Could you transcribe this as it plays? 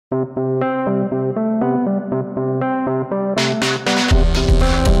Hey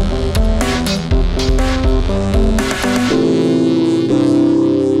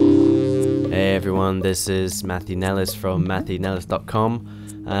everyone, this is Matthew Nellis from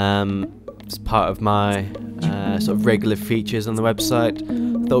MatthewNellis.com. It's part of my sort of regular features on the website.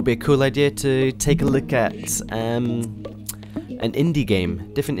 Thought it would be a cool idea to take a look at an indie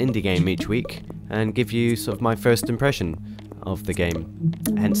game, different indie game each week, and give you sort of my first impression of the game.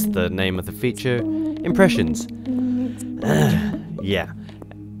 Hence the name of the feature, Impressions. Yeah.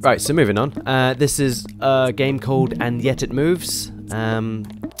 Right, so moving on. This is a game called And Yet It Moves.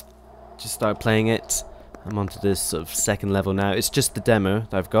 Just started playing it. I'm onto this sort of second level now. It's just the demo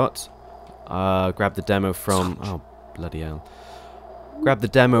that I've got. Grabbed the demo from... oh, bloody hell. Grabbed the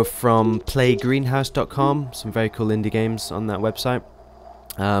demo from playgreenhouse.com. Some very cool indie games on that website.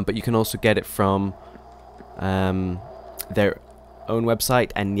 But you can also get it from their own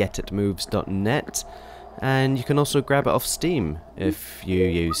website, andyetitmoves.net. And you can also grab it off Steam if you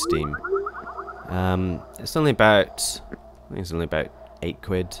use Steam. It's only about... I think it's only about 8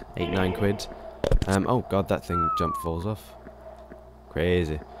 quid, 9 quid. Oh god, that thing falls off.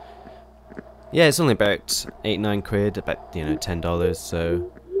 Crazy. Yeah, it's only about 8-9 quid, about $10,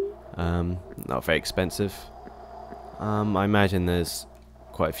 so not very expensive. I imagine there's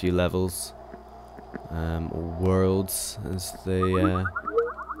quite a few levels, or worlds, as they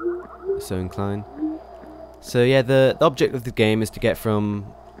so inclined. So yeah, the object of the game is to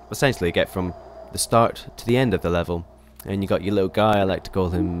essentially get from the start to the end of the level. And you got your little guy, I like to call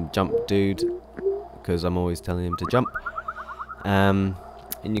him Jump Dude, because I'm always telling him to jump. And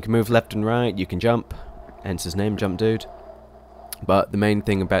you can move left and right, you can jump, hence his name, Jump Dude. But the main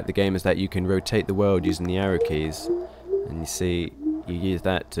thing about the game is that you can rotate the world using the arrow keys. And you see, you use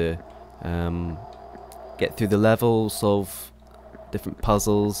that to get through the level, solve different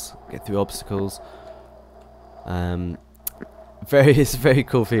puzzles, get through obstacles. It's a very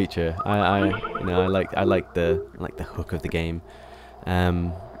cool feature. I like the hook of the game,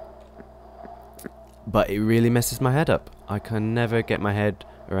 but it really messes my head up. I can never get my head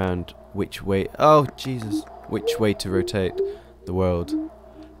around which way. Oh Jesus! Which way to rotate the world?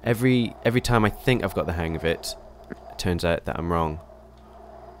 Every time I think I've got the hang of it, it turns out that I'm wrong.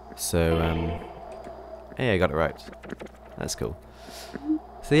 So hey, I got it right. That's cool.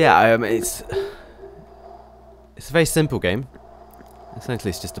 So yeah, it's a very simple game. Essentially,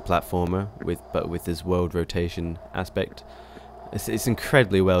 it's just a platformer but with this world rotation aspect. It's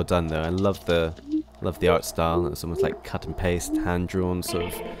incredibly well done though. I love the art style. It's almost like cut and paste, hand drawn, sort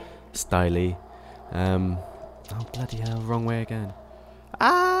of styly. Oh bloody hell! Wrong way again.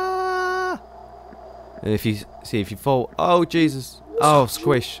 Ah! And if you fall, oh Jesus! Oh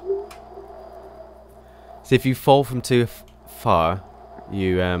squish! So if you fall from too far,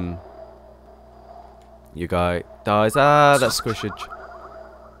 your guy dies. Ah, that's squishage.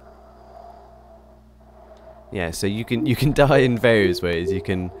 Yeah, so you can die in various ways. You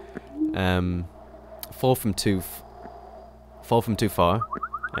can fall from too far,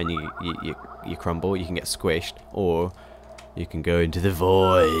 and you crumble. You can get squished, or you can go into the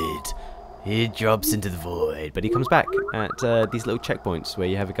void. He drops into the void, but he comes back at these little checkpoints where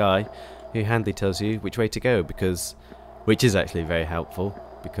you have a guy who handily tells you which way to go, which is actually very helpful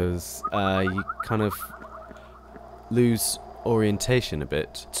because you kind of lose orientation a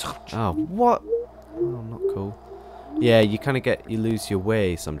bit. Oh, what? Oh, not cool. Yeah, you kind of lose your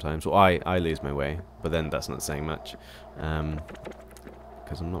way sometimes. Well, I lose my way, but then that's not saying much,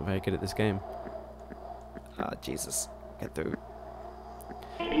 because I'm not very good at this game. Ah, Jesus, get through.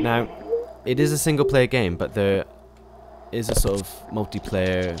 Now, it is a single-player game, but there is a sort of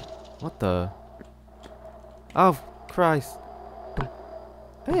multiplayer. What the? Oh, Christ!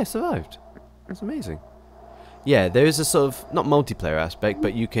 Hey, I survived. That's amazing. Yeah, there is a sort of not multiplayer aspect,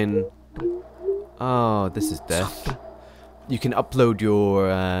 but you can. Oh, this is death. You can upload your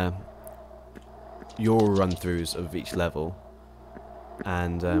run-throughs of each level,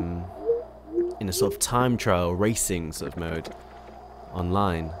 and in a sort of time trial racing sort of mode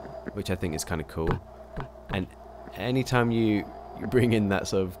online, which I think is kind of cool. And anytime you bring in that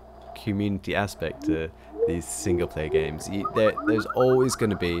sort of community aspect to these single-player games, there's always going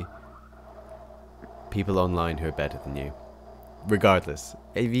to be people online who are better than you. Regardless,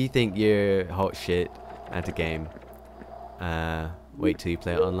 if you think you're hot shit at a game, wait till you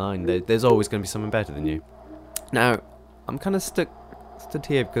play it online. There's always going to be someone better than you. Now, I'm kind of stood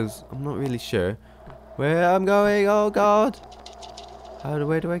here because I'm not really sure where I'm going. Oh God!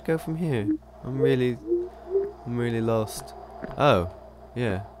 Where do I go from here? I'm really lost. Oh,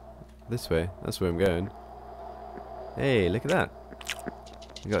 yeah, this way. That's where I'm going. Hey, look at that.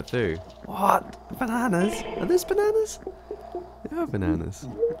 We got through. What? Bananas? Are those bananas? They are bananas.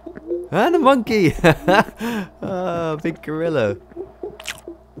 And a monkey! Oh, big gorilla.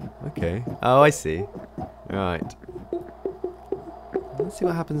 Okay. Oh, I see. Right. Let's see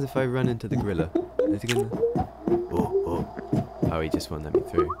what happens if I run into the gorilla. Is he gonna... Oh, he just won't let me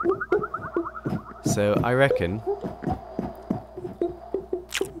through. So, I reckon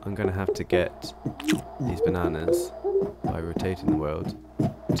I'm gonna have to get these bananas by rotating the world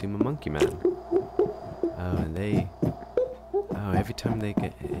to my monkey man. Oh, and they... Oh, every time they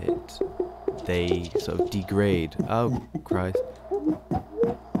get hit, they sort of degrade. Oh, Christ.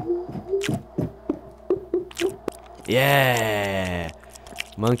 Yeah!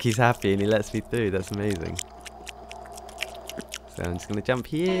 Monkey's happy and he lets me through. That's amazing. So I'm just gonna jump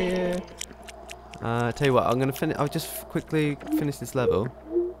here. Tell you what, I'm gonna finish. I'll just quickly finish this level.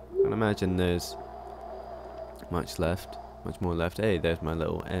 I can imagine there's much more left. Hey, there's my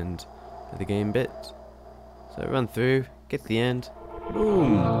little end of the game bit. So run through, get to the end,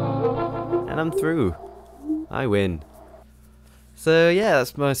 boom, and I'm through. I win. So yeah,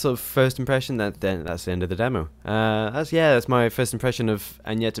 that's my sort of first impression. That's the end of the demo. That's my first impression of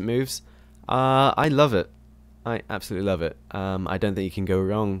And Yet It Moves. I love it. I absolutely love it. I don't think you can go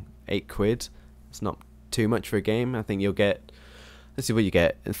wrong. £8. It's not too much for a game. I think you'll get. Let's see what you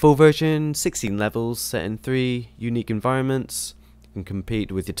get. In full version, 16 levels set in 3 unique environments. You can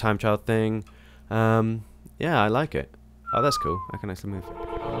compete with your time trial thing. Yeah, I like it. Oh, that's cool. I can actually move.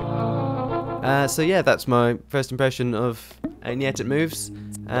 So yeah, that's my first impression of And Yet It Moves.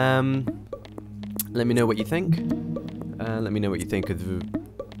 Let me know what you think. Let me know what you think of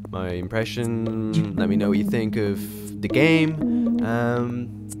my impression. Let me know what you think of the game.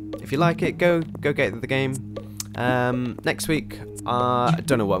 If you like it, go get the game. Next week, I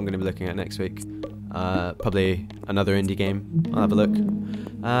don't know what I'm going to be looking at next week. Probably another indie game. I'll have a look.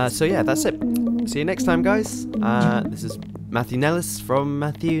 So yeah, that's it. See you next time, guys. This is Matthew Nellis from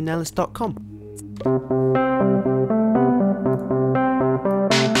MatthewNellis.com.